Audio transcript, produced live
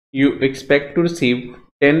You expect to receive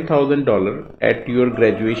 $10,000 at your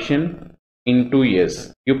graduation in 2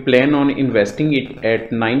 years. You plan on investing it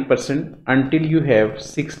at 9% until you have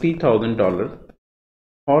 $60,000.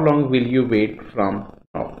 How long will you wait from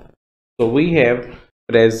now? So we have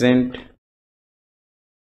present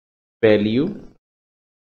value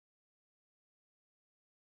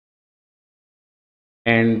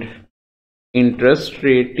and interest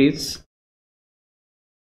rate is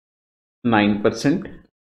 9%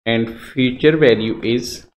 and future value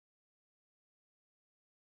is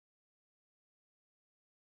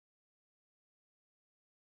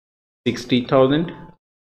 60,000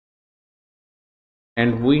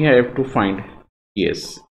 and we have to find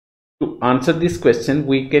yes. To answer this question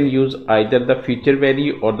we can use either the future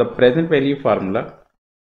value or the present value formula.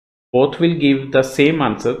 Both will give the same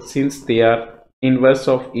answer since they are inverse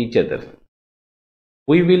of each other.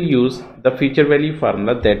 We will use the future value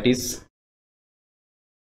formula, that is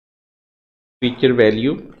future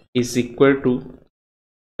value is equal to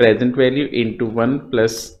present value into 1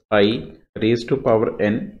 plus I raised to power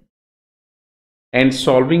n, and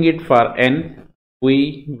solving it for n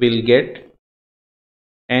we will get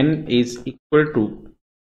n is equal to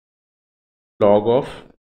log of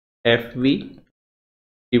fv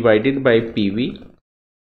divided by pv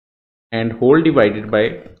and whole divided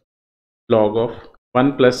by log of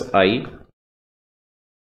 1 plus I,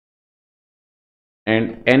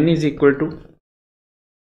 and n is equal to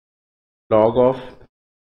log of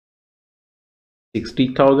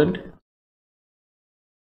 60,000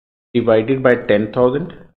 divided by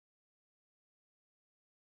 10,000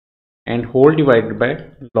 and whole divided by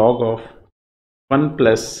log of 1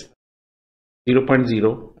 plus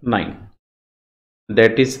 0.09,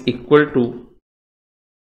 that is equal to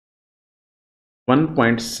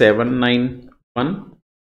 1.791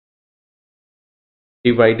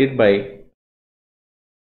 divided by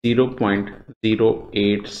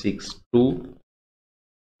 0.0862,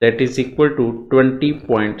 that is equal to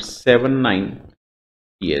 20.79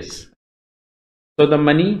 years. So the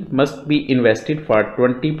money must be invested for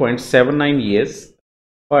 20.79 years.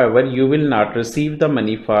 However, you will not receive the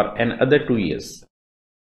money for another 2 years.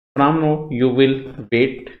 From now you will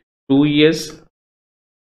wait 2 years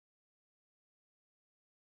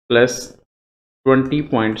plus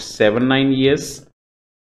 20.79 years,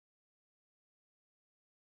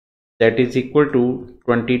 that is equal to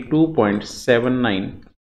 22.79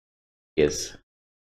 years.